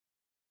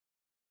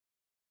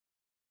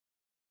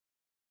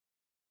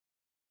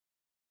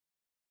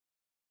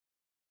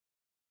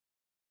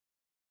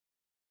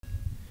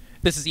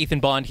This is Ethan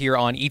Bond here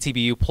on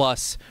ETBU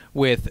Plus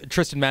with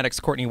Tristan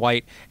Maddox, Courtney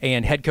White,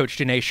 and head coach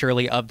Janae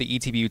Shirley of the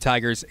ETBU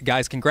Tigers.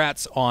 Guys,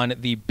 congrats on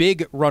the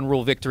big run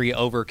rule victory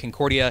over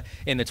Concordia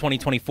in the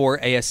 2024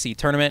 ASC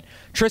tournament.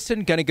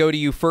 Tristan, going to go to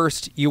you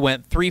first. You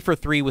went 3 for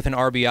 3 with an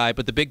RBI,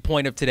 but the big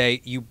point of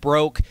today, you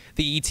broke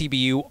the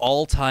ETBU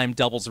all-time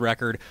doubles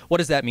record. What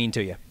does that mean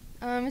to you?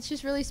 It's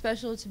just really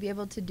special to be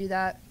able to do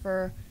that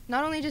for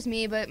not only just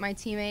me, but my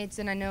teammates,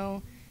 and I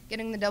know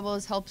getting the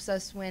doubles helps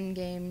us win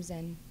games,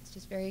 and it's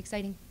just very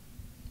exciting.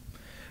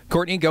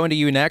 Courtney, going to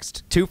you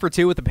next. 2 for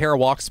 2 with a pair of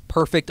walks,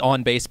 perfect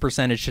on-base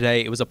percentage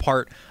today. It was a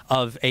part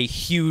of a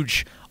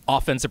huge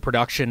offensive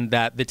production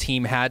that the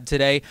team had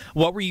today.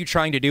 What were you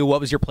trying to do? What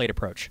was your plate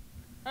approach?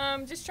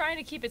 Just trying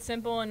to keep it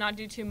simple and not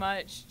do too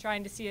much,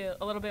 trying to see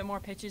a little bit more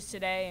pitches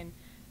today, and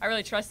I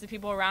really trust the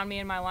people around me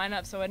in my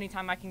lineup, so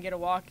anytime I can get a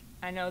walk,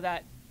 I know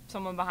that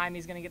someone behind me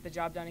is going to get the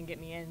job done and get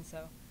me in,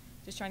 so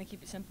just trying to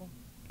keep it simple.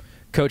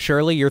 Coach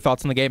Shirley, your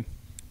thoughts on the game?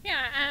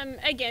 Yeah,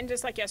 again,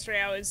 just like yesterday,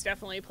 I was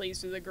definitely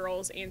pleased with the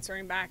girls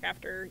answering back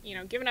after,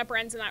 giving up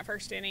runs in that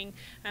first inning.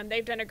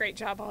 They've done a great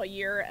job all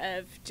year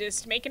of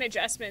just making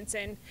adjustments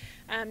and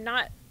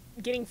not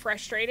getting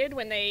frustrated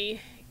when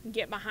they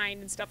get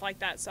behind and stuff like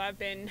that. So I've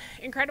been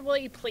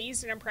incredibly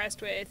pleased and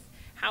impressed with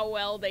how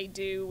well they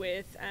do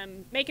with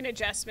making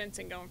adjustments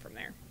and going from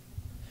there.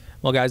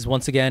 Well, guys,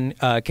 once again,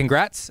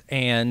 congrats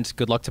and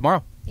good luck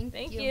tomorrow.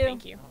 Thank you.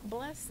 Thank you.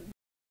 Bless